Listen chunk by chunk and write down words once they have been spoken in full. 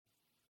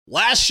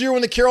Last year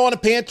when the Carolina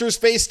Panthers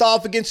faced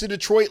off against the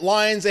Detroit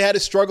Lions, they had a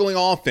struggling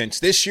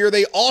offense. This year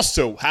they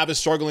also have a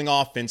struggling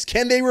offense.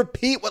 Can they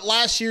repeat what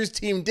last year's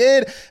team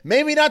did?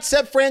 Maybe not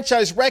set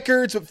franchise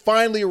records, but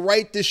finally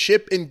right the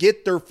ship and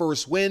get their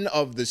first win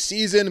of the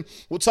season.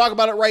 We'll talk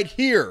about it right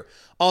here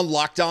on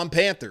Locked On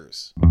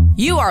Panthers.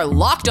 You are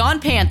Locked On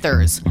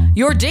Panthers,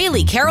 your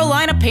daily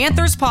Carolina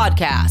Panthers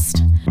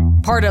podcast.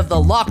 Part of the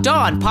Locked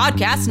On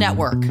Podcast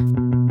Network,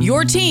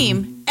 your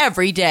team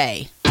every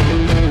day.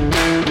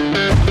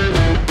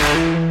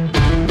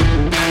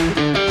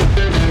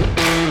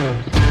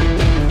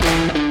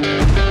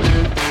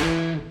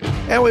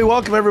 And we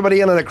welcome everybody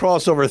in on a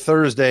crossover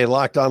Thursday,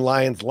 Locked On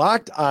Lions,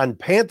 Locked On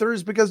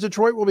Panthers, because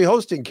Detroit will be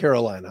hosting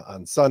Carolina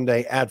on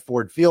Sunday at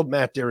Ford Field.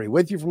 Matt Derry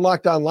with you from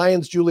Locked On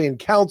Lions, Julian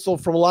Council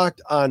from Locked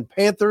On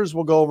Panthers.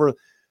 We'll go over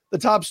the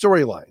top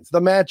storylines,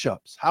 the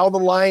matchups, how the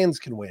Lions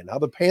can win, how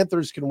the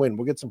Panthers can win.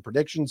 We'll get some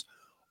predictions,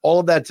 all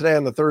of that today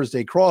on the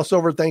Thursday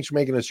crossover. Thanks for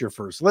making us your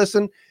first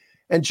listen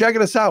and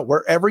checking us out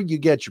wherever you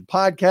get your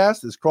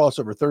podcast. This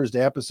crossover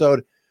Thursday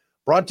episode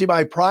brought to you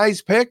by Prize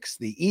Picks,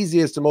 the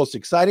easiest and most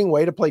exciting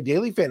way to play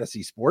daily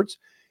fantasy sports.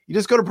 You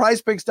just go to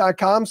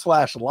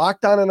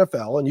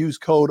prizepicks.com/LockedOnNFL and use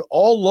code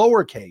all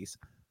lowercase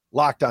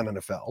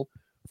LockedOnNFL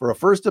for a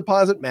first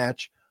deposit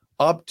match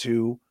up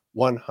to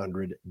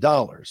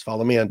 $100.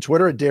 Follow me on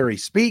Twitter at Derry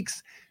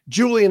Speaks.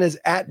 Julian is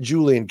at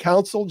Julian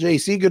Council.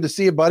 JC, good to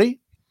see you, buddy.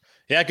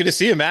 Yeah, good to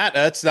see you, Matt.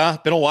 It's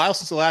been a while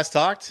since we last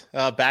talked,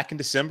 back in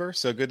December.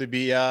 So good to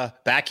be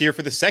back here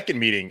for the second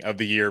meeting of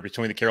the year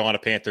between the Carolina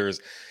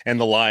Panthers and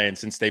the Lions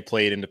since they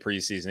played in the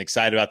preseason.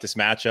 Excited about this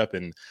matchup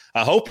and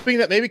hoping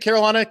that maybe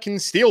Carolina can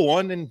steal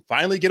one and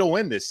finally get a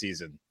win this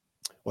season.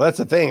 Well, that's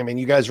the thing. I mean,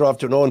 you guys are off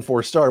to an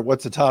 0-4 start.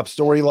 What's the top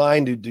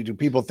storyline? Do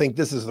people think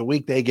this is the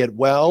week they get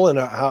well? And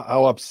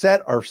how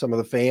upset are some of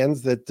the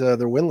fans that they're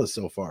winless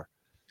so far?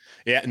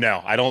 Yeah,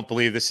 no, I don't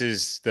believe this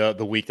is the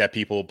week that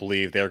people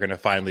believe they're going to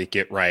finally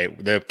get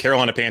right. The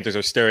Carolina Panthers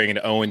are staring an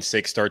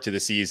 0-6 start to the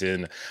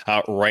season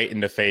right in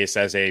the face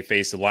as they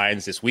face the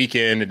Lions this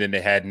weekend, and then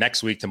they head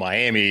next week to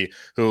Miami,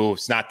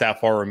 who's not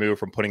that far removed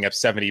from putting up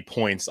 70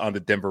 points on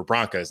the Denver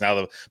Broncos. Now,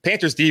 the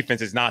Panthers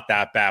defense is not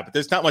that bad, but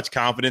there's not much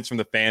confidence from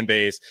the fan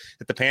base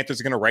that the Panthers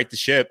are going to right the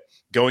ship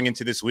going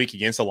into this week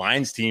against a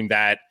Lions team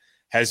that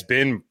has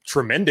been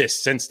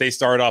tremendous since they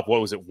started off.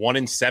 What was it,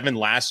 1-7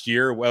 last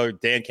year? Well,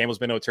 Dan Campbell's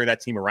been able to turn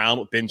that team around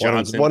with Ben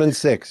Johnson.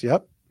 1-6,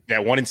 yep. Yeah,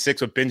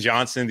 1-6 with Ben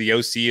Johnson. The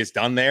OC has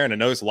done there. And I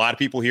know there's a lot of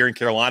people here in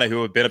Carolina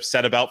who have been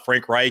upset about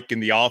Frank Reich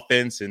and the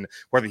offense and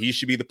whether he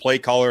should be the play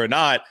caller or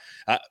not.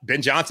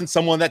 Ben Johnson's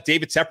someone that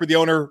David Tepper, the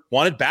owner,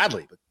 wanted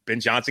badly. But Ben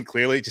Johnson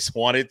clearly just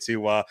wanted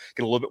to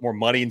get a little bit more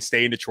money and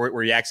stay in Detroit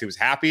where he actually was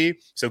happy.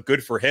 So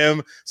good for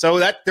him. So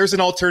that there's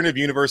an alternative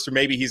universe where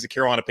maybe he's the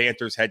Carolina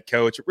Panthers head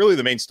coach. Really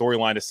the main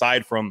storyline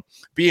aside from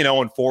being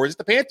 0-4 is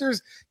the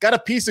Panthers got a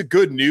piece of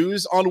good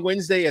news on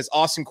Wednesday as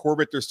Austin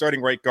Corbett, their starting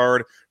right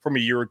guard from a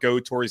year ago,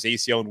 tore his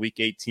ACL in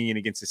week 18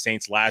 against the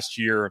Saints last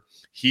year.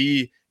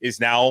 He is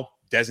now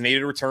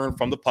designated return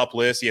from the PUP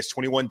list. He has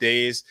 21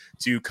 days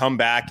to come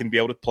back and be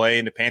able to play.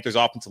 And the Panthers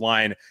offensive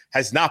line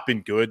has not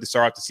been good to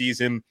start off the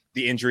season.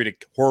 The injury to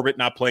Corbett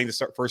not playing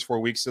the first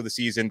 4 weeks of the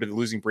season, but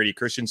losing Brady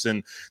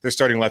Christensen, their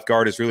starting left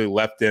guard, has really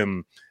left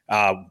them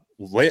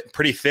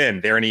pretty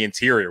thin there in the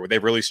interior, where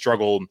they've really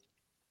struggled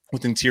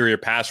with interior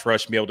pass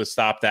rush and be able to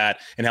stop that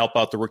and help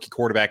out the rookie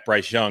quarterback,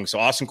 Bryce Young. So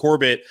Austin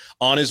Corbett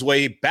on his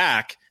way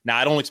back. Now,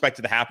 I don't expect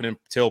it to happen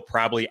until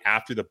probably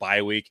after the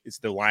bye week. It's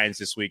the Lions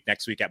this week,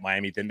 next week at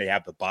Miami. Then they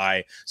have the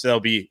bye. So they'll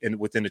be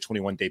within the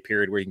 21-day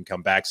period where he can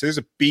come back. So there's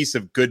a piece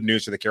of good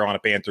news for the Carolina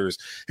Panthers,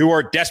 who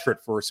are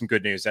desperate for some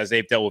good news as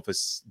they've dealt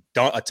with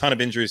a ton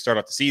of injuries to start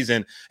off the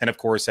season and, of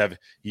course, have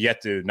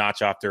yet to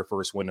notch off their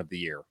first win of the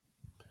year.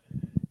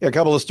 Yeah, a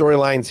couple of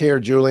storylines here,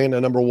 Julian.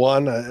 Number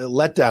one, a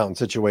letdown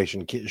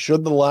situation.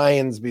 Should the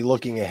Lions be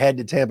looking ahead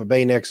to Tampa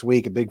Bay next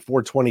week, a big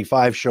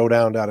 425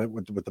 showdown down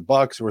with the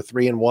Bucs, who are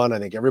 3-1? I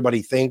think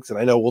everybody thinks, and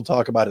I know we'll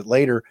talk about it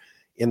later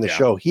in the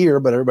show here,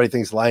 but everybody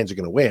thinks the Lions are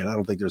going to win. I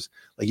don't think there's,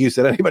 like you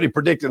said, anybody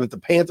predicting that the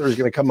Panthers are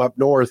going to come up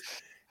north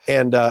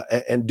and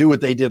do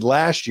what they did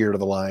last year to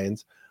the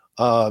Lions.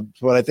 But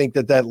I think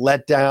that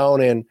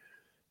letdown and,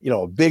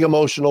 a big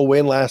emotional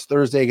win last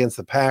Thursday against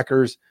the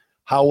Packers.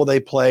 How will they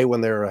play when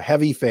they're a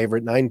heavy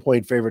favorite,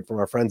 9-point favorite from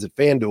our friends at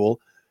FanDuel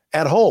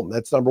at home?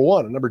 That's number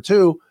one. And number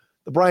two,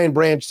 the Brian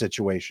Branch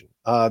situation.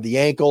 The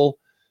ankle,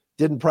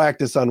 didn't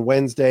practice on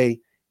Wednesday.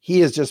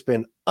 He has just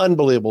been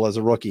unbelievable as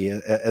a rookie,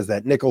 as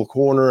that nickel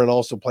corner and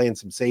also playing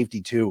some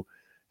safety too.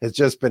 Has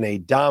just been a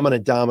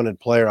dominant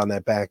player on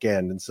that back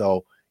end. And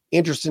so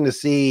interesting to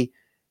see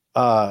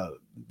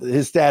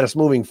his status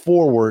moving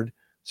forward.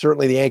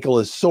 Certainly the ankle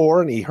is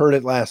sore and he hurt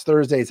it last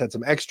Thursday. He's had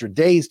some extra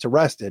days to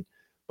rest it.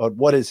 But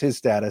what is his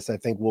status, I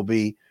think, will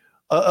be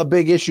a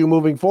big issue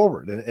moving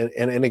forward.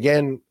 And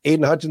again,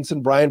 Aiden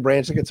Hutchinson, Brian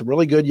Branch, they get some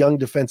really good young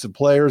defensive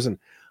players. And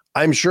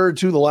I'm sure,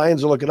 too, the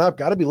Lions are looking up,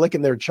 got to be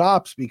licking their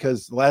chops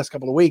because the last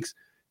couple of weeks,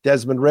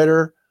 Desmond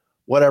Ridder,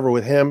 whatever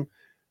with him.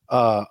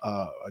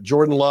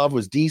 Jordan Love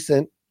was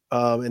decent.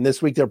 And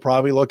this week they're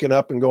probably looking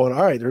up and going,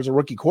 all right, there's a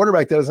rookie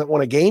quarterback that hasn't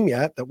won a game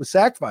yet that was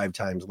sacked 5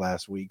 times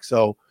last week.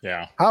 So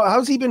yeah,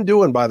 how's he been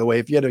doing, by the way,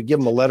 if you had to give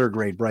him a letter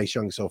grade, Bryce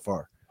Young, so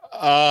far?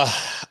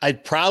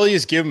 I'd probably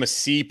just give him a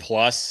C+.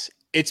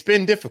 It's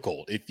been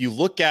difficult. If you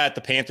look at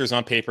the Panthers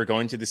on paper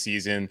going into the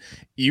season,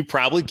 you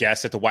probably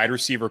guess that the wide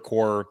receiver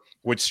core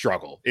would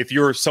struggle if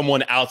you're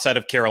someone outside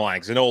of Carolina.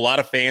 Because I know a lot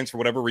of fans, for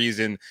whatever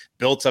reason,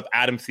 built up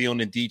Adam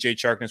Thielen and DJ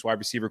Chark in his wide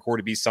receiver core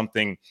to be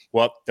something,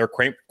 well, they're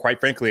quite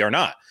frankly are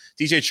not.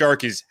 DJ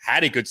Chark has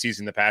had a good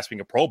season in the past, being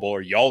a Pro Bowler.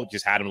 Y'all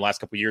just had him the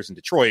last couple of years in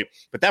Detroit,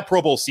 but that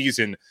Pro Bowl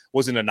season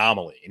was an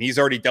anomaly. And he's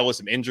already dealt with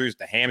some injuries,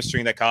 the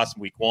hamstring that cost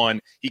him week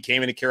 1. He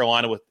came into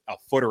Carolina with a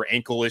foot or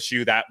ankle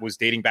issue that was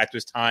dating back to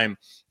his time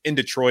in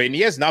Detroit. And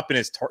he has not been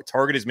as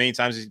targeted as many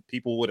times as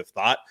people would have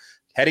thought.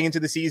 Heading into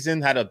the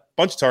season, had a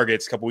bunch of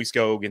targets a couple weeks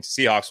ago against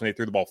the Seahawks when they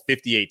threw the ball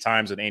 58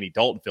 times and Andy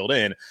Dalton filled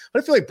in.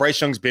 But I feel like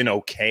Bryce Young's been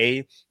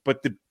okay,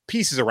 but the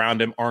pieces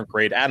around him aren't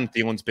great. Adam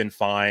Thielen's been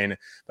fine.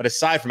 But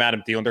aside from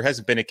Adam Thielen, there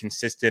hasn't been a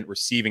consistent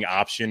receiving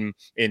option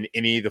in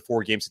any of the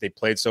 4 games that they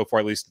played so far,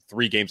 at least the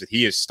 3 games that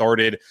he has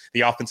started.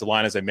 The offensive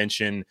line, as I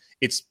mentioned,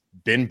 it's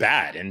been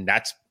bad, and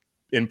that's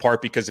in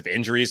part because of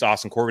injuries,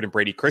 Austin Corbett and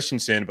Brady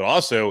Christensen, but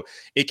also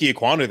Ike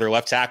Ekwonu, their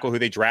left tackle, who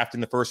they drafted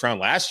in the first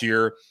round last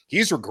year.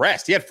 He's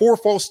regressed. He had 4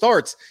 false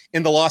starts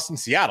in the loss in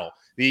Seattle.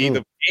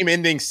 The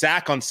game-ending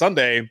sack on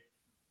Sunday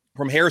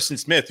from Harrison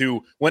Smith,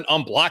 who went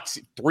unblocked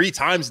 3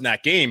 times in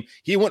that game,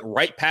 he went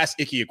right past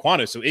Ike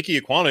Ekwonu. So Ike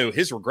Ekwonu,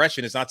 his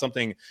regression is not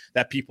something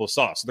that people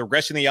saw. So the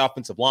regression in the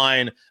offensive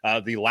line,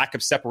 the lack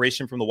of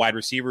separation from the wide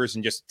receivers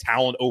and just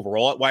talent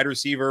overall at wide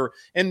receiver,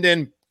 and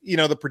then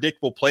the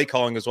predictable play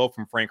calling as well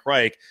from Frank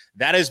Reich,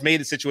 that has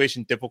made the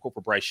situation difficult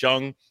for Bryce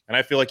Young. And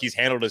I feel like he's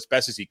handled it as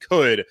best as he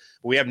could.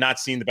 But we have not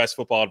seen the best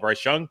football of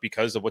Bryce Young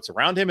because of what's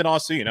around him. And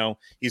also,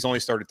 he's only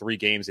started 3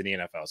 games in the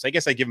NFL. So I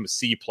guess I give him a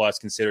C+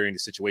 considering the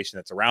situation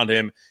that's around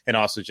him. And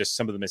also just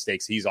some of the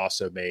mistakes he's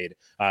also made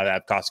that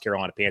have cost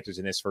Carolina Panthers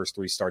in his first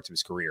 3 starts of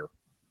his career.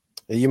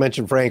 You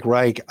mentioned Frank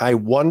Reich. I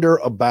wonder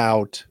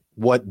about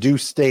what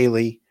Deuce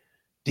Staley,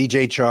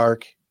 DJ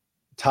Chark,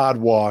 Todd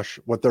Wash,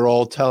 what they're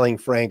all telling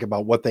Frank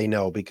about what they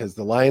know, because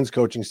the Lions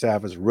coaching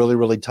staff is really,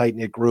 really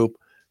tight-knit group.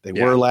 They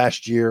were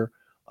last year.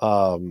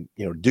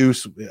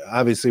 Deuce,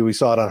 obviously we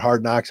saw it on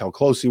Hard Knocks, how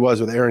close he was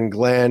with Aaron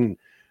Glenn,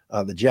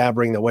 the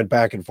jabbering that went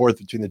back and forth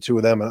between the two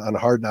of them on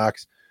Hard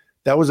Knocks.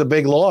 That was a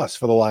big loss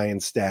for the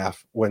Lions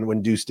staff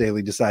when Deuce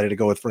Staley decided to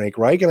go with Frank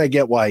Reich, and I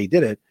get why he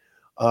did it.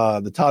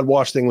 The Todd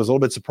Wash thing was a little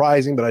bit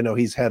surprising, but I know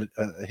he's had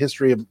a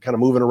history of kind of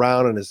moving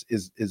around and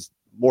is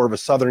more of a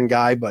Southern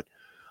guy, but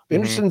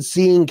interested in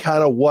seeing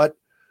kind of what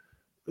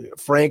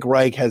Frank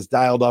Reich has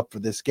dialed up for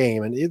this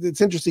game. And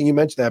it's interesting you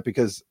mentioned that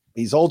because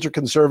he's ultra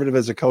conservative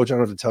as a coach. I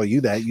don't have to tell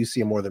you that. You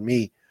see him more than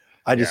me.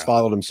 I just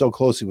followed him so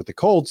closely with the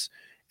Colts.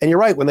 And you're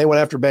right, when they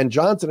went after Ben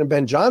Johnson, and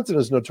Ben Johnson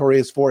is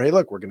notorious for, hey,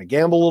 look, we're going to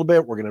gamble a little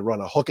bit. We're going to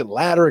run a hook and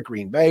ladder at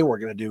Green Bay. We're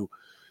going to do,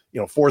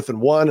 4th and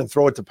 1 and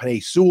throw it to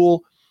Penei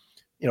Sewell.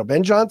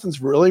 Ben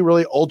Johnson's really,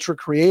 really ultra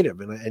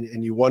creative.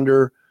 And you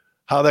wonder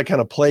how that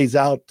kind of plays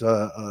out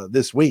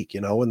this week,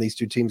 when these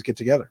two teams get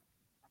together.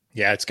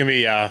 Yeah, it's going to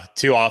be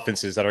 2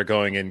 offenses that are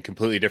going in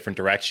completely different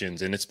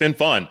directions. And it's been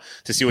fun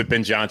to see what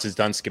Ben Johnson's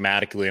done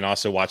schematically and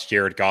also watch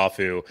Jared Goff,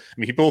 who,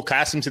 people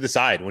cast him to the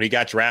side when he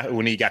got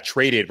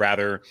traded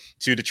to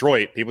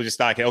Detroit. People just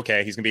thought,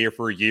 okay, he's going to be here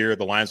for a year.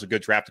 The Lions would go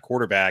draft a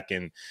quarterback.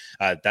 And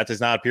that does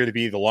not appear to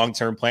be the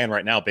long-term plan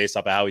right now based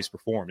off of how he's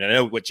performed. And I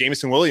know what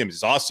Jameson Williams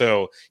is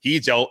also,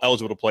 he's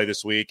eligible to play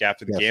this week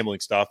after the gambling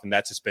stuff and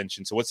that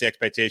suspension. So what's the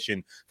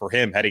expectation for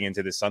him heading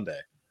into this Sunday?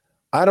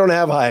 I don't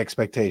have high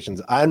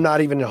expectations. I'm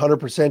not even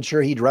 100%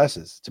 sure he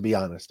dresses, to be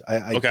honest.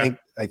 I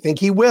think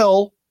he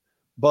will,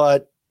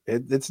 but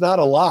it's not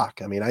a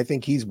lock. I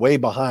think he's way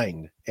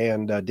behind.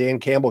 And Dan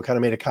Campbell kind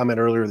of made a comment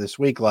earlier this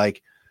week,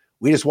 like,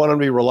 we just want him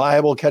to be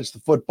reliable, catch the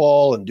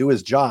football, and do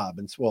his job.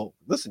 And so, well,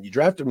 listen, you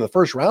drafted him in the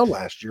first round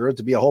last year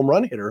to be a home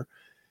run hitter,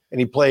 and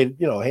he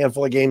played, a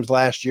handful of games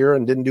last year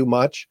and didn't do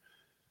much.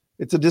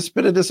 It's a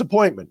bit of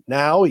disappointment.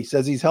 Now he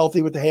says he's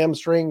healthy with the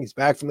hamstring. He's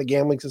back from the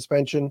gambling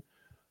suspension.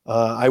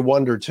 I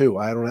wonder too.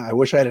 I don't know. I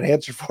wish I had an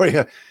answer for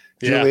you,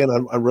 Julian,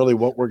 on really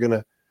what we're going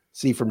to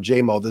see from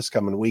JMO this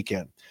coming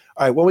weekend.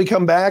 All right. When we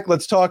come back,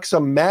 let's talk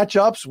some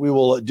matchups. We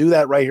will do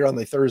that right here on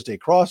the Thursday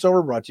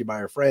crossover, brought to you by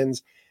our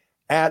friends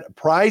at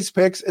Prize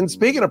Picks. And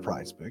speaking of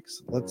Prize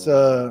Picks, let's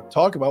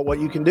talk about what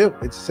you can do.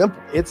 It's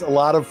simple. It's a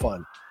lot of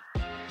fun.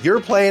 You're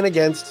playing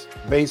against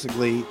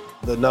basically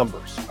the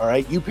numbers. All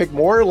right. You pick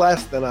more or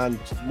less than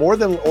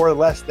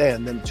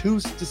 2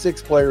 to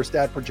 6 player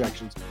stat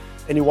projections,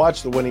 and you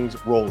watch the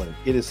winnings roll in.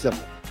 It is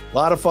simple. A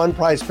lot of fun.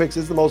 Prize Picks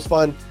is the most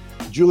fun.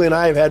 Julie and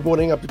I have had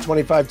winning up to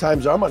 25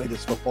 times our money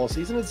this football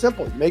season. It's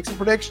simple. You make some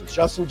predictions.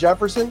 Justin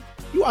Jefferson,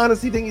 you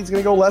honestly think he's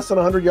going to go less than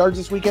 100 yards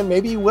this weekend?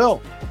 Maybe he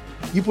will.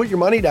 You put your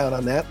money down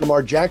on that.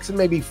 Lamar Jackson,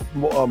 maybe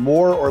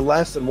more or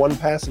less than 1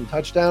 passing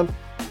touchdown.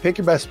 Pick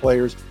your best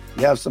players.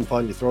 You have some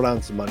fun. You throw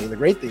down some money. And the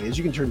great thing is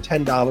you can turn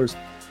 $10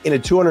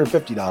 into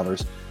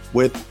 $250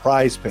 with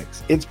Prize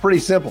Picks. It's pretty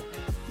simple.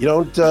 You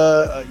don't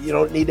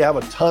need to have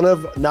a ton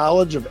of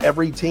knowledge of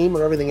every team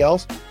or everything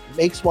else. It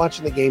makes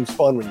watching the games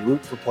fun when you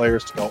root for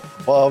players to go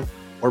above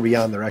or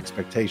beyond their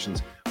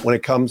expectations when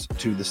it comes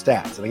to the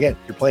stats. And again,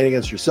 you're playing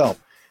against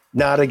yourself,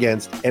 not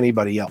against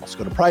anybody else.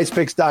 Go to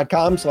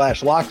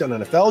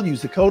prizepicks.com/LockedOnNFL.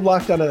 Use the code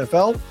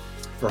LockedOnNFL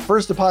for a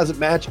first deposit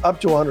match up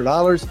to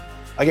 $100.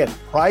 Again,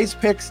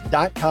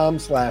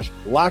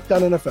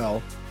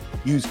 prizepicks.com/LockedOnNFL.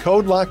 Use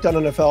code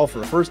LockedOnNFL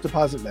for a first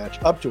deposit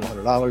match up to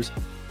 $100.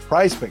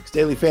 Prize Picks,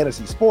 daily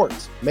fantasy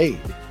sports made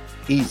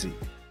easy.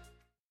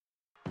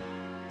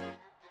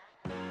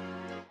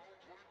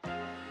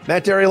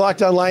 Matt Derry,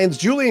 Locked On Lions.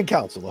 Julian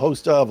Council, the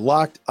host of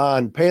Locked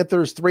On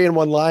Panthers.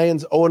 3-1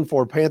 Lions,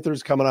 0-4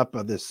 Panthers coming up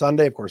this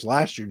Sunday. Of course,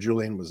 last year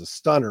Julian was a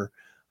stunner.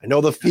 I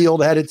know the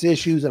field had its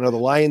issues. I know the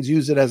Lions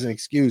used it as an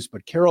excuse,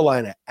 but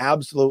Carolina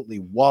absolutely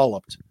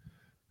walloped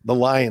the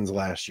Lions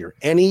last year.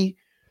 Any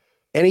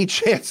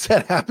chance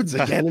that happens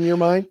again in your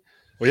mind?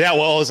 Well, yeah, it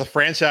was a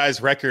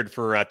franchise record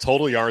for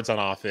total yards on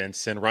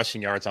offense and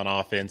rushing yards on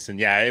offense. And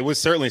yeah, it was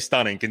certainly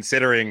stunning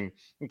considering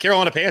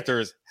Carolina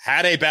Panthers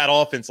had a bad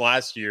offense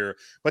last year,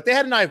 but they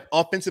had an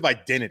offensive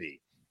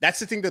identity.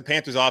 That's the thing that the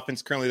Panthers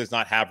offense currently does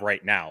not have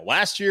right now.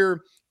 Last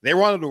year, they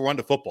wanted to run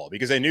the football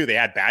because they knew they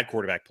had bad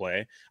quarterback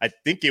play. I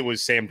think it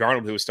was Sam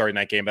Darnold who was starting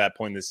that game at that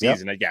point in the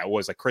season. Yep. Yeah, it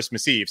was like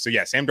Christmas Eve. So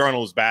yeah, Sam Darnold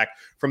was back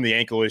from the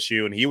ankle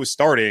issue and he was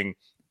starting,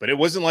 but it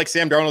wasn't like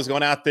Sam Darnold was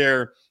going out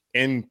there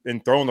and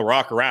throwing the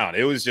rock around.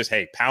 It was just,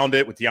 hey, pound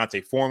it with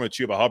Deontay Foreman, with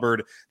Chuba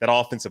Hubbard, that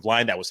offensive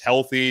line that was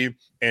healthy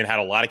and had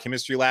a lot of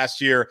chemistry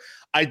last year.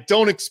 I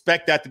don't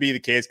expect that to be the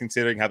case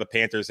considering how the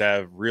Panthers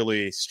have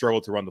really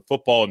struggled to run the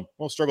football and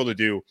won't struggle to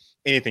do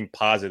anything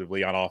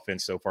positively on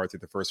offense so far through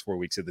the first 4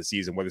 weeks of the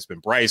season, whether it's been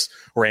Bryce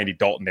or Andy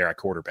Dalton there at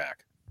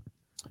quarterback.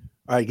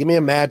 All right, give me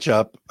a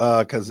matchup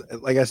because,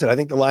 like I said, I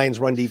think the Lions'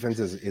 run defense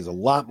is a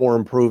lot more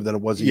improved than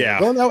it was a year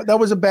ago. That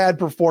was a bad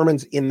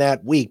performance in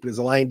that week because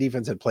the Lion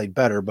defense had played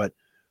better. But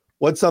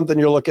what's something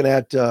you're looking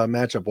at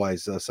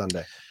matchup-wise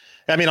Sunday?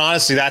 I mean,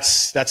 honestly,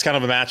 that's kind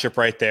of a matchup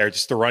right there.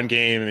 Just the run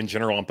game in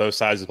general on both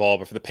sides of the ball.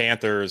 But for the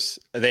Panthers,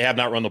 they have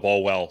not run the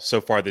ball well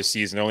so far this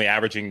season, only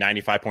averaging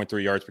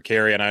 95.3 yards per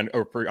carry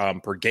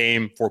per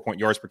game, 4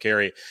 yards per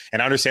carry.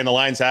 And I understand the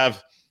Lions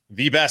have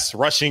the best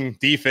rushing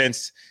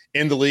defense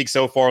in the league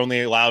so far,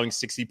 only allowing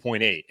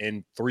 60.8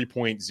 and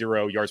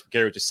 3.0 yards per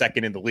carry, which is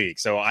second in the league.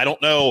 So I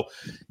don't know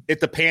if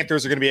the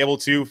Panthers are going to be able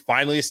to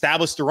finally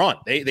establish the run.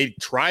 They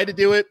tried to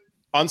do it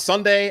on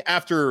Sunday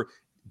after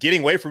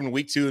getting away from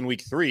week 2 and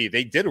week 3.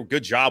 They did a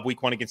good job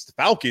week 1 against the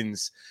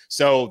Falcons.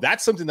 So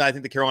that's something that I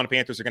think the Carolina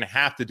Panthers are going to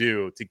have to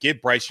do to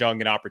give Bryce Young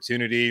an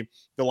opportunity.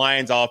 The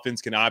Lions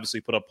offense can obviously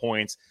put up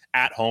points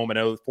at home. I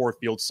know Ford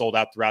Field sold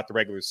out throughout the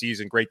regular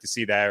season. Great to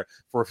see that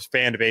for a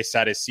fan base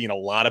that has seen a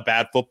lot of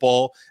bad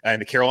football.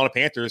 And the Carolina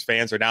Panthers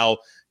fans are now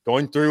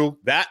going through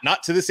that,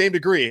 not to the same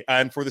degree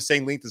and for the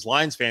same length as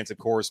Lions fans, of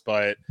course,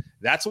 but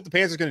that's what the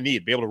Panthers are going to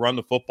need, be able to run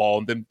the football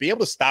and then be able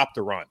to stop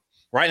the run.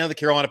 Right now, the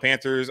Carolina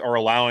Panthers are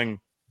allowing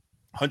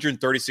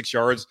 136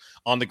 yards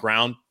on the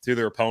ground to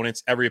their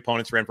opponents. Every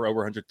opponent's ran for over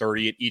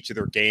 130 in each of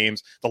their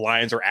games. The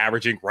Lions are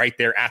averaging right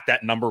there at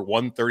that number,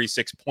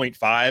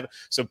 136.5.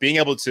 So being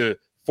able to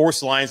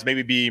force the Lions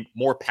maybe be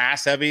more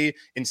pass heavy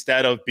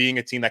instead of being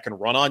a team that can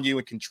run on you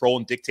and control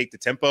and dictate the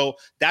tempo.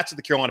 That's what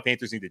the Carolina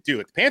Panthers need to do.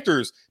 The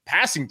Panthers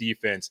passing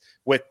defense,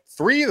 with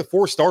 3 of the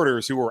 4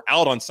 starters who were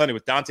out on Sunday,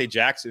 with Dante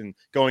Jackson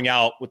going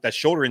out with that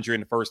shoulder injury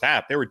in the first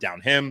half, they were down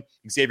him.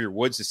 Xavier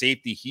Woods, the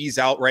safety, he's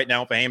out right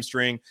now with a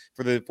hamstring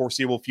for the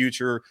foreseeable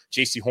future.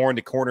 JC Horn,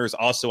 the corner, is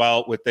also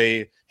out with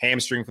a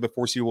hamstring for the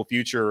foreseeable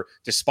future.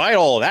 Despite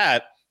all of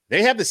that,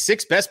 they have the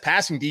 6th best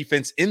passing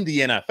defense in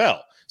the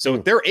NFL. So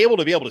if they're able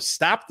to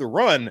stop the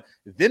run,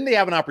 then they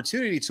have an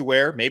opportunity to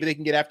where maybe they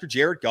can get after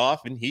Jared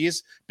Goff, and he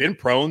has been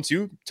prone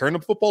to turn the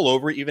football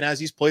over even as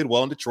he's played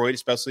well in Detroit,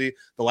 especially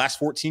the last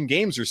 14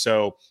 games or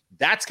so.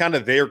 That's kind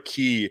of their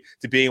key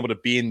to being able to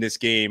be in this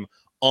game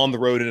on the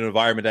road in an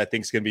environment that I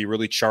think is going to be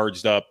really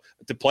charged up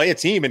to play a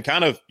team and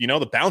kind of,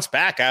 the bounce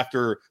back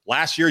after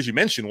last year, as you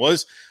mentioned,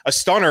 was a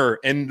stunner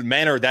in the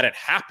manner that it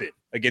happened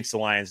against the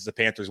Lions as the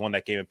Panthers won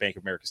that game at Bank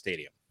of America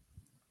Stadium.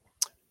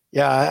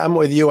 Yeah, I'm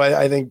with you.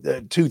 I think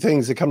 2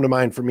 things that come to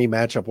mind for me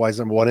matchup-wise.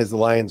 Number one is the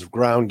Lions'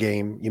 ground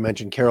game. You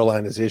mentioned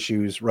Carolina's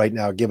issues right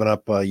now, giving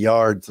up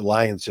yards. The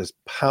Lions just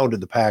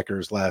pounded the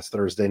Packers last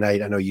Thursday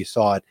night. I know you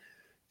saw it.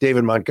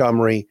 David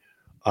Montgomery,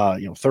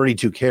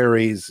 32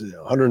 carries,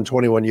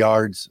 121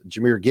 yards.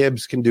 Jahmyr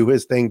Gibbs can do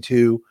his thing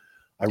too.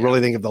 I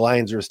really think if the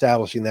Lions are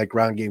establishing that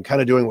ground game,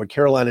 kind of doing what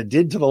Carolina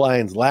did to the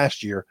Lions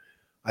last year,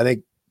 I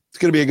think it's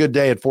going to be a good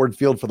day at Ford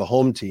Field for the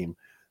home team.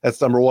 That's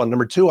number one.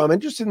 Number 2, I'm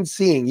interested in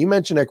seeing, you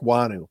mentioned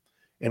Ekwonu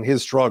and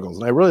his struggles,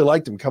 and I really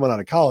liked him coming out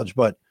of college,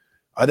 but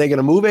are they going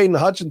to move Aiden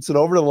Hutchinson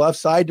over to the left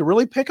side to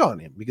really pick on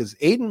him? Because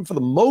Aiden, for the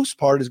most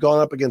part, has gone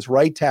up against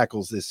right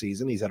tackles this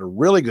season. He's had a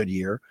really good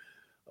year.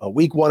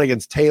 Week 1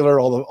 against Taylor,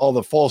 all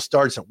the false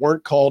starts that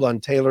weren't called on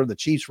Taylor, the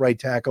Chiefs right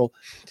tackle.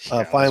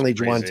 Finally,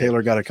 Juwan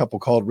Taylor got a couple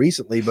called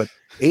recently, but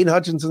Aiden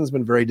Hutchinson's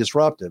been very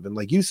disruptive. And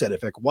like you said,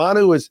 if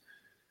Ekwonu is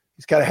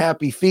he's got a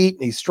happy feet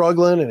and he's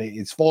struggling and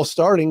he's false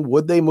starting,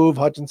 would they move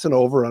Hutchinson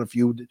over on a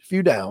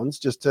few downs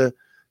just to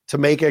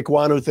make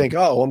Ekwonu think,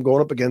 oh, I'm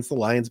going up against the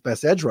Lions'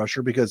 best edge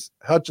rusher, because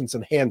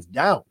Hutchinson, hands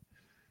down,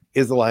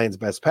 is the Lions'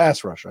 best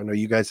pass rusher. I know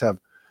you guys have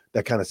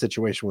that kind of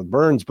situation with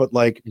Burns, but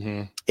like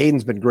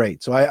Aiden's been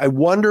great. So I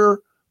wonder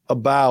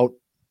about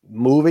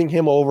moving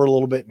him over a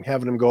little bit and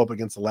having him go up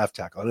against the left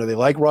tackle. I know they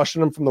like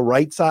rushing him from the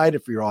right side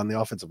if you're on the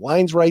offensive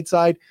line's right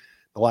side,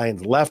 the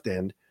Lions' left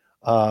end.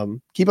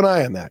 Keep an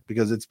eye on that,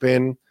 because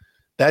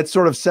that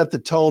sort of set the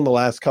tone the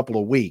last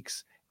couple of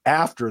weeks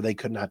after they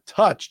could not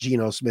touch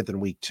Geno Smith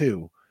in week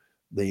 2.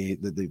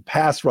 The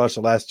pass rush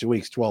the last 2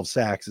 weeks, 12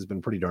 sacks, has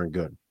been pretty darn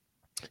good.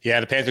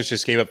 Yeah, the Panthers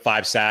just gave up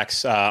 5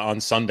 sacks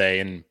on Sunday,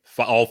 and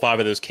all 5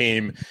 of those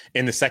came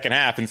in the second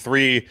half, and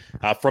 3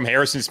 from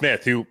Harrison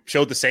Smith, who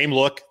showed the same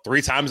look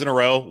 3 times in a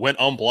row, went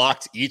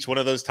unblocked each one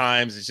of those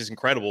times. It's just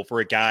incredible for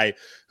a guy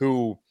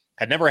who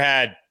had never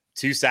had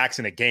 2 sacks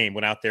in a game,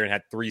 went out there and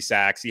had 3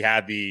 sacks. He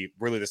had the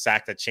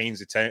sack that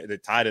changed the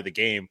tide of the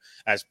game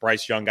as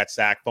Bryce Young got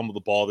sacked, fumbled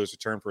the ball, there's a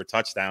return for a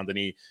touchdown. Then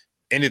he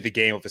ended the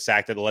game with a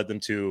sack that led them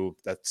to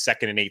the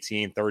 2nd and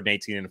 18, 3rd and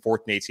 18, and 4th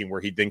and 18,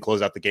 where he didn't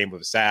close out the game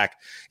with a sack.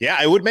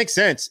 Yeah, it would make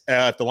sense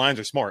if the Lions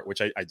are smart,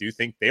 which I do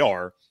think they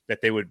are,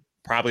 that they would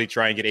probably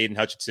try and get Aiden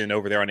Hutchinson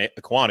over there on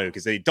Ekwonu,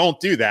 because they don't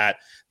do that,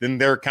 then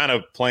they're kind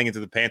of playing into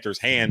the Panthers'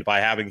 hand by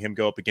having him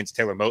go up against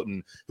Taylor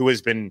Moton, who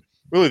has been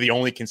really the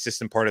only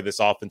consistent part of this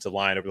offensive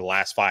line over the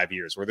last 5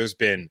 years, where there's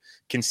been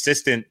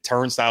consistent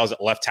turnstiles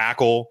at left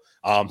tackle,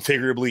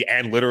 figuratively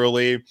and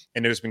literally,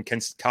 and there's been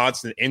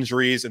constant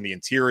injuries in the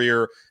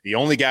interior. The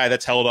only guy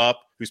that's held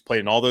up, who's played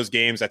in all those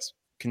games, that's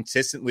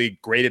consistently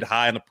graded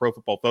high on the Pro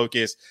Football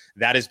Focus,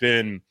 that has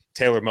been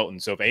Taylor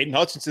Moton. So if Aiden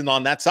Hutchinson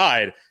on that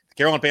side, the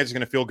Carolina Panthers are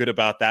going to feel good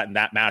about that in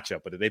that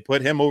matchup. But if they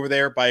put him over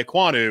there by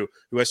Ekwonu,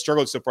 who has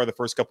struggled so far the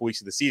first couple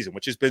weeks of the season,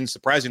 which has been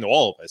surprising to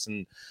all of us.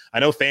 And I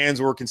know fans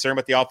were concerned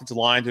about the offensive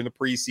line during the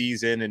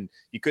preseason, and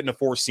you couldn't have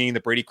foreseen the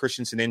Brady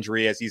Christensen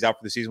injury as he's out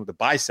for the season with a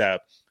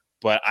bicep.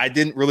 But I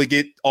didn't really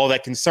get all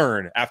that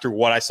concerned after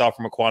what I saw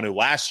from Ekwonu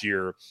last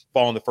year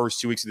following the first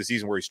 2 weeks of the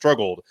season where he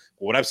struggled.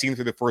 But what I've seen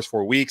through the first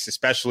 4 weeks,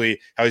 especially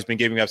how he's been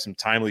giving up some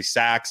timely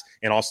sacks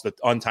and also the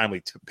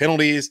untimely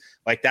penalties,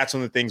 like that's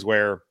one of the things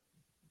where,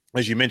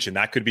 as you mentioned,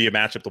 that could be a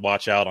matchup to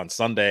watch out on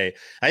Sunday.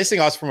 I just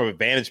think also from an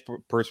advantage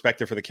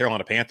perspective for the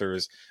Carolina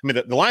Panthers, I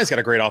mean, the Lions got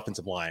a great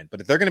offensive line,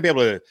 but if they're going to be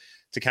able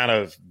to kind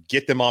of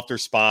get them off their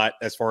spot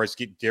as far as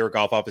get Derek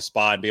Goff off his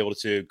spot and be able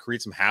to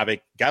create some havoc,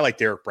 a guy like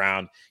Derek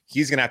Brown,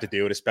 he's going to have to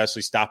do it,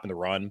 especially stopping the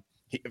run.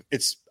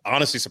 It's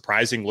honestly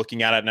surprising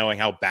looking at it, knowing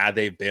how bad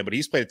they've been, but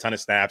he's played a ton of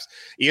snaps.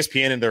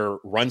 ESPN and their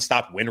run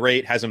stop win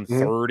rate has him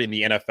 3rd in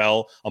the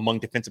NFL among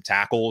defensive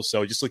tackles.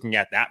 So just looking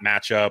at that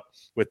matchup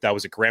with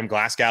was it Graham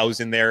Glasgow who's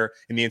in there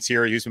in the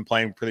interior, who's been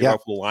playing pretty well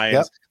for the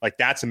Lions. Like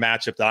that's a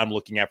matchup that I'm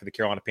looking at for the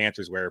Carolina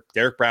Panthers, where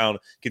Derek Brown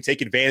can take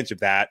advantage of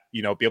that,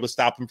 be able to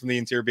stop him from the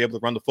interior, be able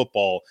to run the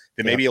football,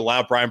 then maybe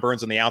allow Brian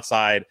Burns on the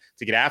outside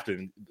to get after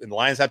him. And the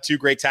Lions have 2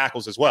 great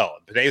tackles as well.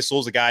 Penei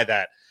Sewell's a guy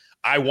that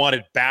I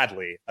wanted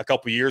badly a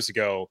couple years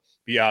ago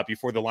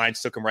before the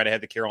Lions took him right ahead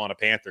of the Carolina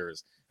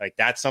Panthers. Like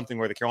that's something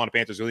where the Carolina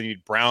Panthers really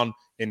need Brown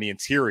in the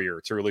interior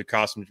to really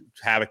cause some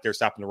havoc there,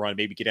 stopping the run,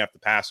 maybe get after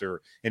the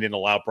passer, and then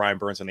allow Brian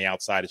Burns on the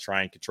outside to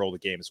try and control the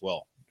game as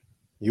well.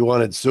 You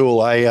wanted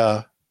Sewell.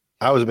 I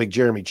was a big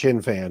Jeremy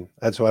Chin fan.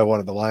 That's who I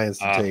wanted the Lions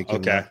to take.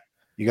 Okay. And,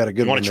 you got a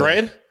good one. Want to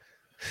trade?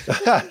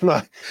 I'm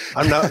not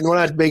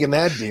making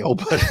that deal,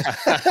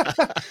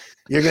 but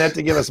you're gonna have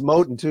to give us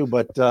Moton too.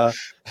 But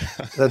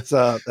that's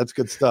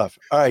good stuff.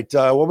 All right,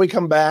 when we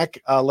come back,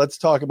 let's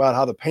talk about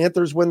how the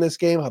Panthers win this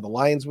game, how the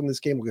Lions win this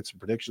game. We'll get some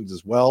predictions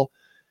as well.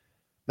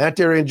 Matt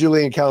Derry and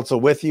Julian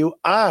Council with you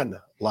on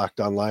Locked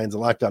On Lions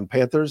and Locked On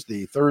Panthers,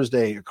 the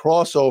Thursday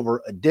crossover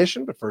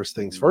edition. But first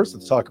things first,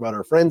 let's talk about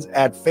our friends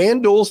at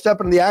FanDuel.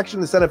 Stepping into the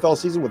action this NFL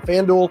season with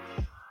FanDuel,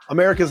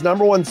 America's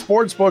 #1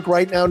 sportsbook.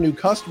 Right now, new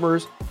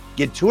customers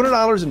get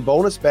 $200 in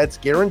bonus bets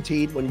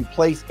guaranteed when you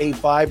place a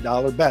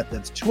 $5 bet.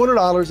 That's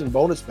 $200 in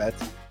bonus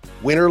bets,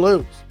 win or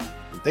lose. If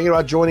you're thinking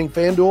about joining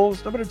FanDuel,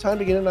 it's no better time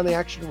to get in on the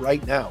action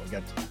right now. We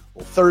got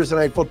Thursday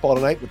night football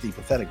tonight with the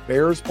pathetic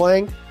Bears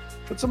playing.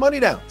 Put some money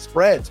down,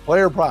 spreads,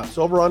 player props,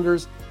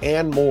 over-unders,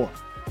 and more.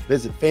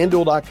 Visit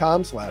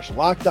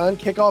FanDuel.com/lockedon.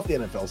 Kick off the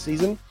NFL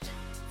season.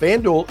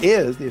 FanDuel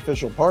is the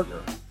official partner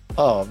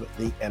of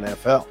the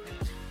NFL.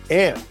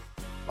 And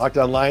Locked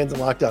On Lions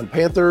and Locked On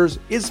Panthers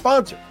is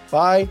sponsored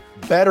by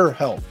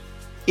BetterHelp.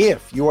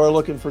 If you are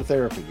looking for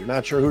therapy, you're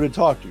not sure who to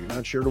talk to, you're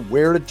not sure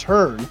where to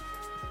turn,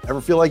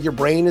 ever feel like your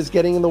brain is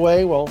getting in the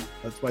way? Well,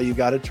 that's why you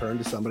got to turn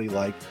to somebody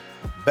like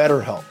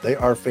BetterHelp. They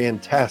are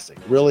fantastic.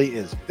 Really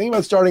is. If you think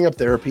about starting up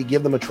therapy,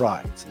 give them a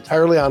try. It's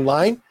entirely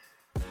online,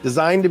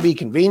 designed to be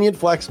convenient,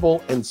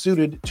 flexible, and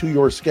suited to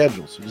your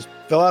schedule. So just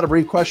fill out a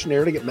brief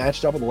questionnaire to get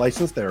matched up with a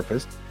licensed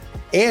therapist,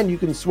 and you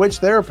can switch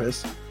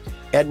therapists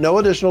at no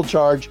additional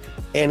charge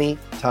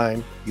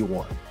anytime you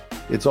want.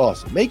 It's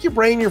awesome. Make your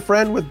brain your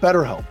friend with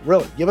BetterHelp.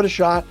 Really, give it a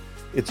shot.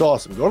 It's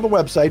awesome. Go to the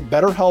website,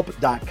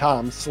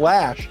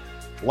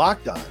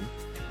 betterhelp.com/lockedon.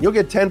 You'll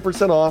get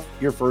 10% off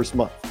your first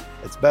month.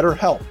 It's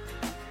BetterHelp.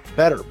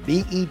 Better,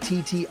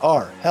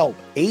 B-E-T-T-R, help,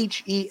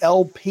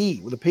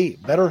 H-E-L-P with a P,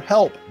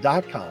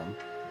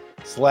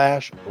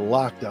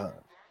 betterhelp.com/lockedon.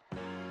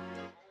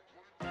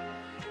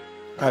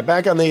 All right,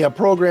 back on the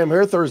program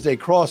here, Thursday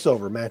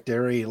crossover. Matt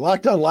Derry,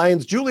 Locked On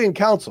Lions, Julian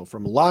Council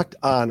from Locked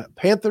On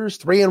Panthers,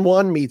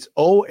 3-1 meets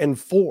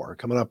 0-4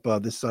 coming up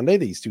this Sunday.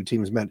 These two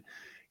teams met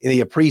in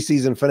the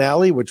preseason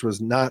finale, which was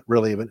not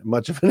really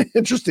much of an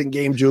interesting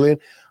game, Julian.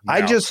 No.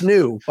 I just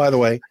knew, by the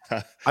way,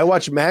 I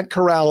watched Matt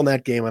Corral in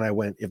that game, and I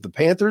went, if the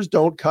Panthers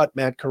don't cut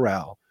Matt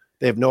Corral,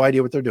 they have no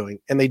idea what they're doing.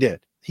 And they did.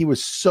 He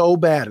was so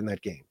bad in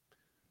that game.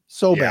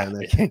 Bad in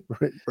that game,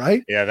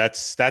 right? Yeah,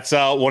 that's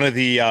one of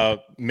the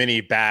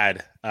many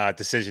bad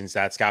decisions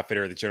that Scott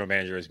Fitter, the general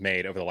manager, has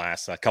made over the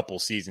last couple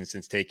seasons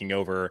since taking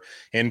over.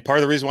 And part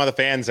of the reason why the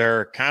fans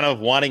are kind of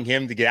wanting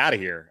him to get out of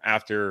here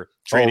after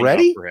trading up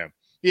for him.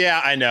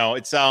 Yeah, I know.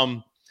 It's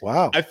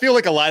wow. I feel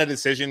like a lot of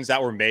decisions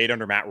that were made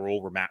under Matt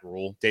Rule were Matt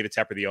Rule. David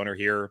Tepper, the owner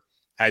here,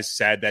 has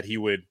said that he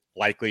would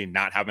likely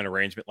not have an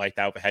arrangement like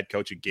that with a head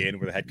coach again,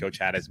 where the head coach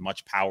had as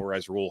much power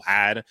as Rule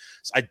had.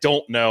 So I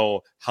don't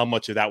know how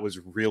much of that was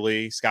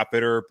really Scott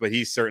Fitter, but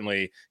he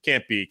certainly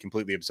can't be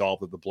completely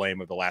absolved of the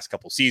blame of the last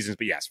couple seasons.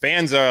 But yes,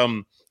 fans,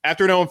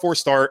 after an 0-4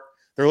 start,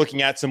 they're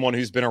looking at someone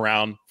who's been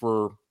around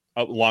for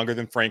longer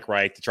than Frank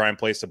Reich to try and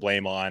place the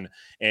blame on,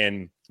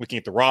 and looking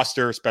at the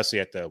roster, especially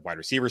at the wide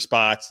receiver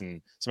spots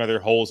and some other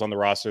holes on the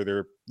roster,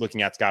 they're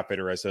looking at Scott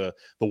Fitter as the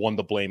one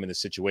to blame in the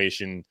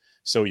situation.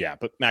 So yeah,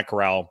 but Matt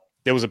Corral,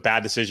 there was a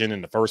bad decision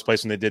in the first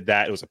place when they did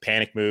that. It was a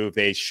panic move.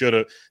 They should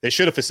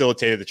have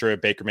facilitated the trade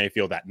of Baker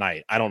Mayfield that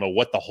night. I don't know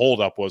what the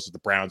holdup was with the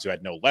Browns, who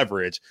had no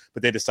leverage,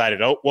 but they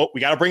decided, oh, well,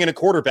 we got to bring in a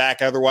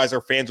quarterback, otherwise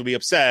our fans will be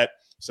upset.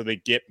 So they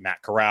get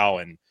Matt Corral,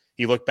 and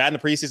he looked bad in the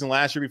preseason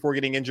last year before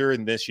getting injured,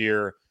 and this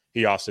year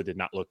he also did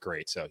not look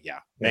great. So,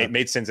 yeah.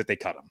 Made sense that they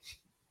cut him.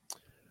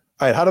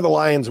 All right, how do the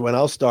Lions win?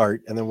 I'll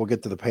start, and then we'll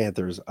get to the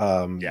Panthers.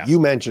 You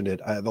mentioned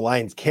it. The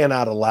Lions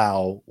cannot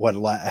allow what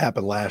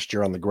happened last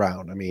year on the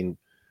ground. I mean,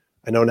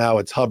 I know now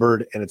it's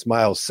Hubbard and it's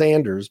Miles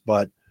Sanders,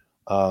 but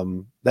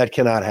that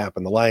cannot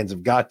happen. The Lions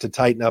have got to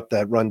tighten up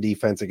that run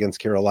defense against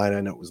Carolina.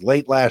 I know it was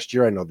late last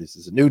year. I know this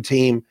is a new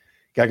team.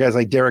 Got guys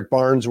like Derek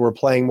Barnes who are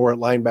playing more at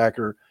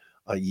linebacker.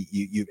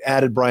 You've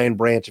added Brian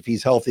Branch. If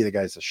he's healthy, the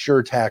guy's a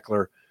sure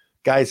tackler.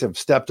 Guys have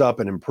stepped up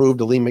and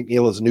improved. Aleem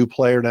McNeil is a new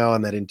player now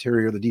on that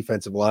interior of the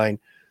defensive line.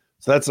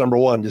 So that's number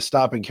one, just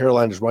stopping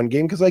Carolina's run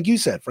game. Because like you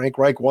said, Frank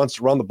Reich wants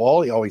to run the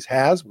ball. He always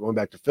has, going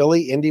back to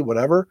Philly, Indy,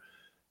 whatever.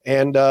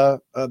 And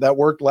that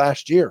worked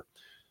last year.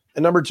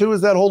 And number two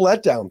is that whole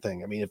letdown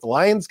thing. I mean, if the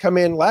Lions come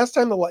in, last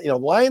time the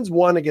Lions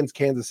won against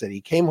Kansas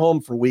City, came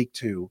home for week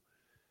 2.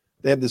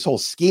 They had this whole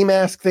ski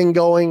mask thing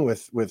going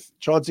with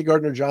Chauncey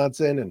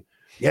Gardner-Johnson, and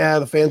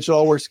the fans should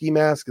all wear ski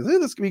masks because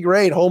this could be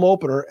great, home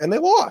opener, and they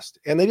lost,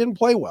 and they didn't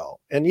play well.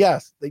 And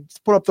yes, they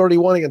put up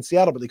 31 against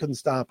Seattle, but they couldn't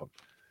stop them.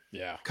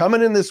 Yeah.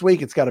 Coming in this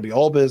week, it's got to be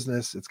all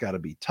business. It's got to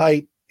be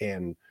tight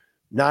and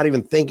not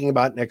even thinking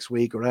about next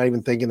week, or not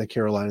even thinking that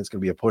Carolina is going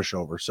to be a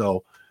pushover.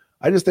 So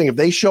I just think if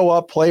they show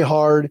up, play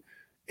hard,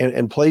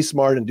 and play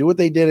smart, and do what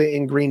they did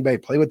in Green Bay,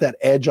 play with that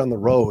edge on the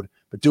road,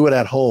 but do it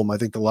at home, I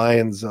think the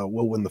Lions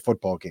will win the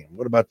football game.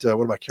 What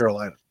about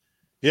Carolina?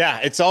 Yeah,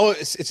 it's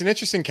an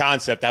interesting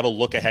concept to have a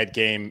look-ahead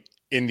game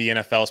in the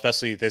NFL,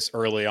 especially this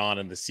early on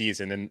in the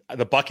season. And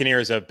the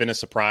Buccaneers have been a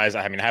surprise.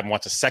 I haven't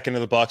watched a second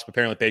of the Bucs, but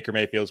apparently Baker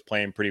Mayfield's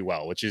playing pretty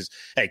well, which is,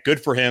 hey, good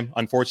for him.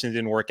 Unfortunately, it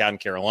didn't work out in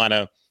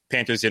Carolina.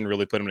 Panthers didn't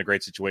really put him in a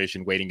great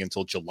situation, waiting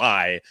until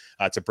July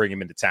to bring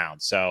him into town.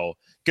 So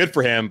good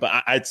for him.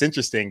 But it's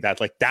interesting that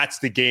that's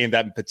the game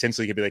that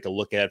potentially could be like a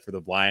look ahead for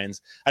the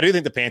Lions. I do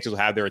think the Panthers will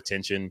have their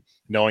attention,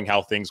 knowing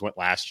how things went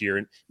last year.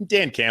 And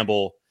Dan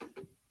Campbell,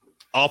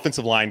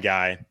 offensive line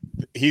guy,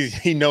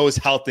 he knows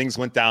how things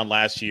went down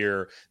last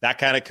year. That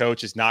kind of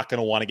coach is not going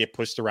to want to get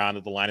pushed around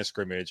at the line of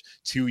scrimmage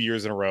 2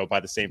 years in a row by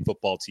the same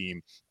football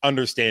team.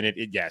 Understand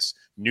it. Yes,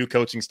 new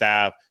coaching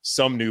staff,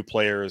 some new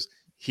players.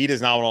 He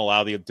does not want to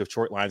allow the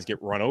Detroit Lions to get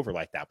run over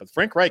like that. But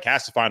Frank Reich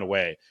has to find a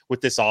way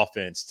with this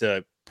offense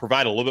to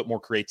provide a little bit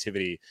more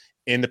creativity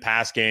in the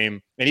pass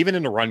game and even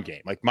in the run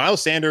game. Like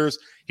Miles Sanders,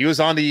 he was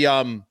on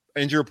the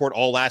injury report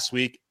all last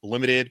week,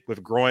 limited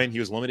with groin. He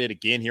was limited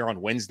again here on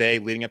Wednesday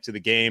leading up to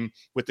the game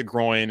with the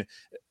groin.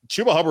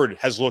 Chuba Hubbard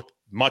has looked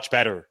much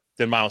better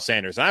than Miles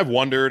Sanders. And I've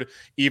wondered,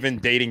 even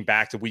dating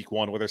back to week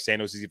 1, whether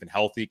Sanders is even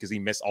healthy because he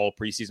missed all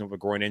preseason with a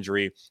groin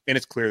injury. And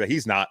it's clear that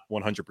he's not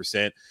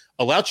 100%.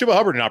 Allow Chuba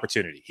Hubbard an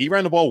opportunity. He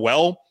ran the ball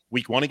well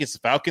week 1 against the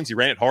Falcons. He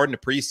ran it hard in the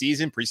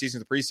preseason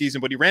to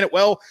preseason, but he ran it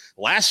well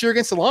last year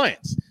against the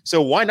Lions.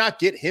 So why not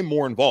get him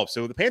more involved?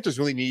 So the Panthers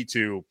really need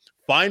to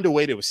find a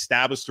way to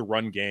establish the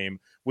run game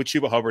with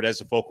Chuba Hubbard as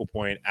a focal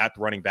point at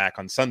the running back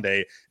on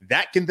Sunday.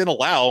 That can then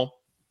allow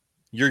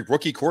your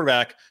rookie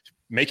quarterback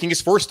making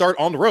his first start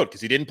on the road because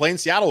he didn't play in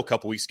Seattle a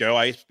couple weeks ago.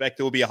 I expect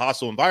it will be a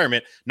hostile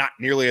environment, not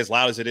nearly as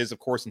loud as it is, of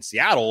course, in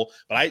Seattle.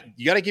 But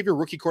you got to give your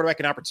rookie quarterback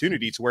an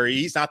opportunity to where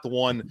he's not the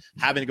one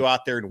having to go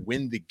out there and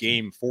win the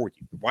game for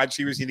you. The wide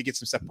receivers need to get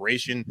some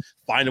separation,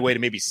 find a way to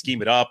maybe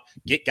scheme it up,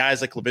 get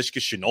guys like Laviska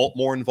Shenault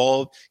more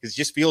involved, because it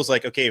just feels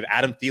like, okay, if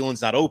Adam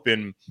Thielen's not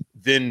open,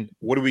 then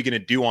what are we going to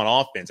do on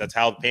offense? That's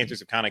how the Panthers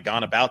have kind of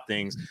gone about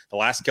things the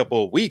last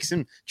couple of weeks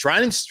and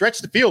trying to stretch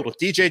the field with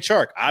DJ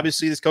Chark.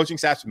 Obviously, this coaching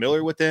staff's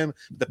familiar with him.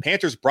 The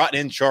Panthers brought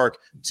in Chark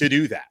to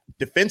do that.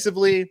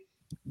 Defensively,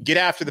 get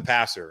after the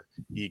passer.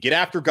 You get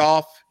after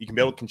Goff. You can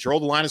be able to control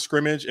the line of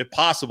scrimmage if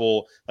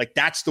possible. Like,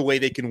 that's the way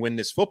they can win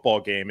this football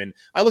game. And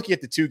I look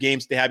at the 2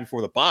 games they had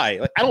before the bye.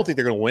 Like, I don't think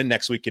they're going to win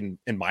next week in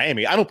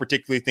Miami. I don't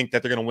particularly think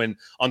that they're going to win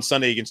on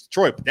Sunday against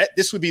Detroit. But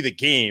this would be the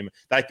game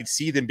that I could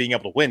see them being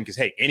able to win because,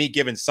 hey, any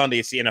given Sunday,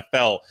 it's the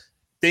NFL.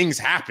 Things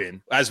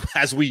happen,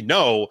 as we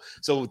know.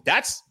 So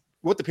that's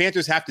what the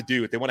Panthers have to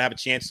do if they want to have a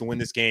chance to win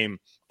this game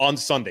on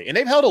Sunday. And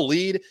they've held a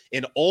lead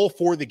in all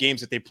 4 of the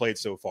games that they played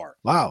so far.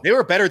 Wow. They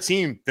were a better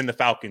team than the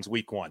Falcons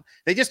week 1.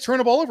 They just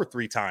turned the ball over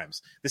 3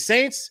 times. The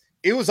Saints,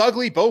 it was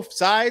ugly both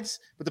sides,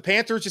 but the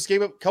Panthers just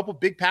gave up a couple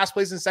big pass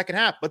plays in the second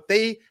half. But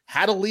they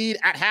had a lead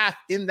at half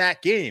in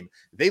that game.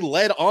 They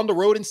led on the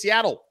road in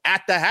Seattle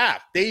at the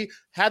half. They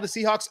had the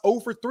Seahawks 0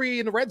 for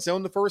 3 in the red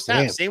zone the first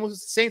half. Same with the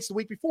Saints the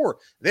week before.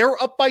 They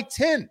were up by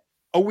 10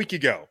 a week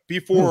ago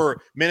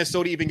before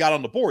Minnesota even got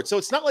on the board. So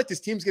it's not like this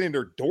team's getting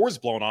their doors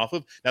blown off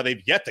of. Now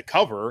they've yet to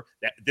cover.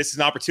 This is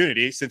an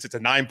opportunity since it's a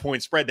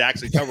 9-point spread to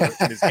actually cover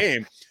in this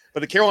game. But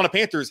the Carolina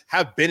Panthers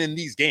have been in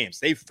these games.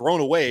 They've thrown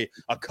away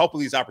a couple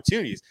of these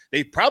opportunities.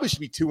 They probably should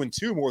be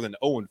 2-2 more than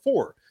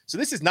 0-4. So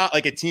this is not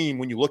like a team,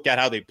 when you look at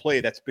how they play,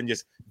 that's been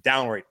just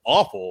downright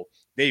awful.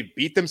 They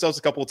beat themselves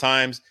a couple of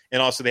times, and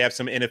also they have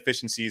some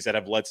inefficiencies that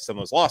have led to some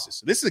of those losses.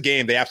 So this is a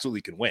game they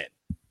absolutely can win.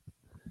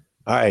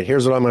 All right,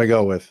 here's what I'm going to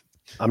go with.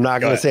 I'm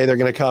not going to say they're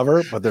going to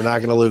cover, but they're not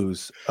going to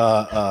lose,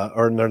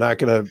 or they're not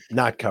going to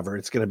not cover.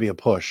 It's going to be a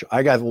push.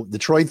 I got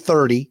Detroit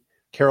 30,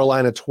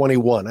 Carolina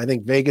 21. I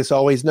think Vegas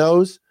always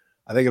knows.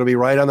 I think it'll be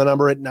right on the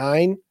number at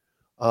 9.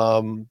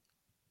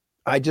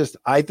 I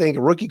think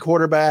a rookie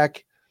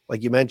quarterback,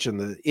 like you mentioned,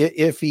 the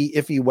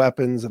iffy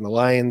weapons and the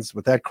Lions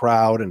with that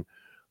crowd and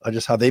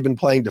just how they've been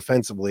playing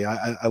defensively.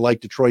 I like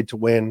Detroit to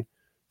win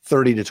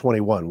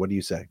 30-21. What do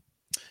you say?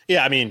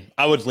 Yeah, I mean,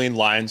 I would lean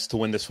Lions to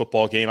win this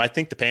football game. I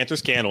think the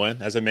Panthers can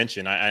win, as I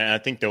mentioned. I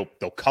think they'll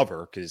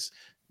cover because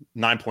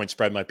 9-point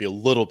spread might be a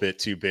little bit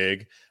too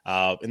big.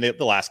 And the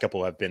last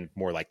couple have been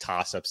more like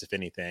toss-ups, if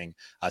anything.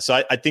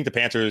 So I think the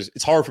Panthers,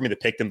 it's hard for me to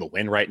pick them to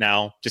win right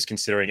now, just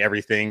considering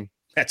everything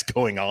that's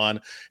going on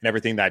and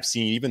everything that I've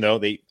seen, even though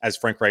they, as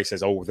Frank Reich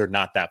says, they're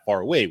not that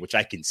far away, which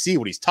I can see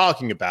what he's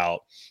talking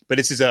about. But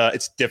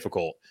it's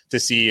difficult to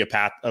see a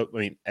path.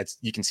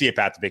 You can see a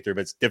path to victory,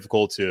 but it's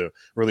difficult to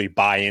really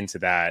buy into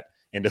that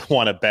and to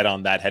want to bet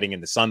on that heading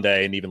into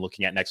Sunday. And even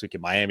looking at next week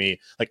in Miami,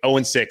 like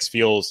 0-6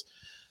 feels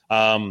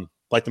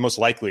like the most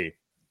likely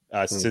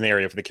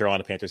scenario for the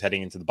Carolina Panthers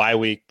heading into the bye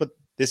week. But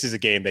this is a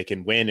game they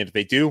can win. And if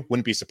they do,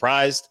 wouldn't be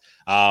surprised.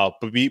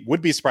 But we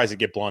would be surprised to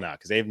get blown out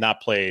because they have not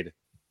played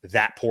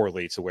that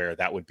poorly to where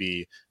that would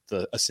be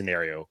a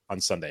scenario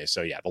on Sunday.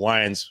 So yeah, the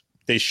Lions,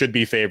 they should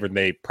be favored and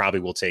they probably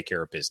will take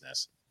care of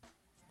business.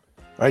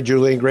 All right,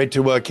 Julian, great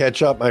to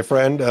catch up, my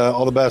friend.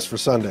 All the best for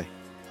Sunday.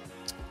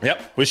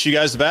 Yep. Wish you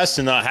guys the best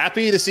and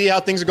happy to see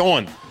how things are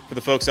going for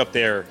the folks up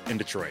there in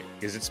Detroit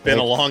because it's been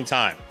a long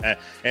time.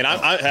 And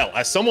I'm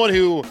as someone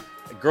who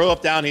grew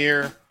up down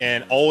here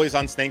and always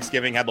on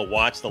Thanksgiving had to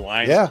watch the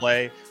Lions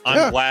play,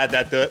 I'm glad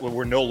that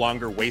we're no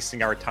longer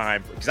wasting our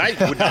time because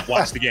I would not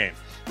watch the game.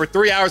 For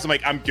 3 hours, I'm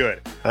like, I'm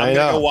good. I'm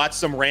going to go watch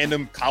some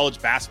random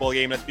college basketball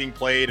game that's being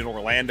played in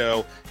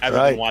Orlando as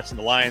I've been watching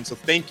the Lions. So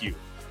thank you.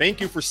 Thank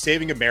you for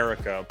saving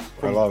America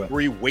from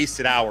 3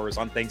 wasted hours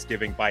on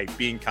Thanksgiving by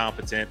being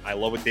competent. I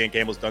love what Dan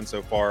Campbell's done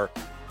so far.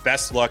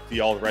 Best luck to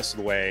y'all the rest of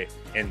the way.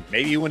 And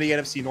maybe you win the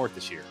NFC North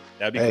this year.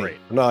 That'd be great.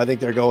 No, I think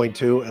they're going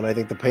to. And I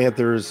think the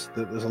Panthers,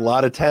 there's a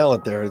lot of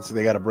talent there. So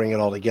they got to bring it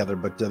all together.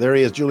 But there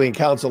he is, Julian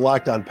Council,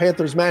 Locked On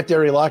Panthers. Matt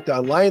Derry, Locked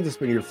On Lions. It's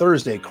been your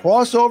Thursday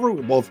crossover.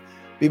 We'll both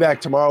be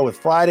back tomorrow with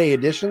Friday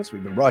editions.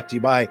 We've been brought to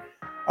you by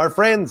our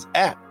friends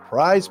at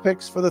Prize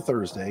Picks for the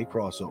Thursday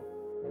crossover.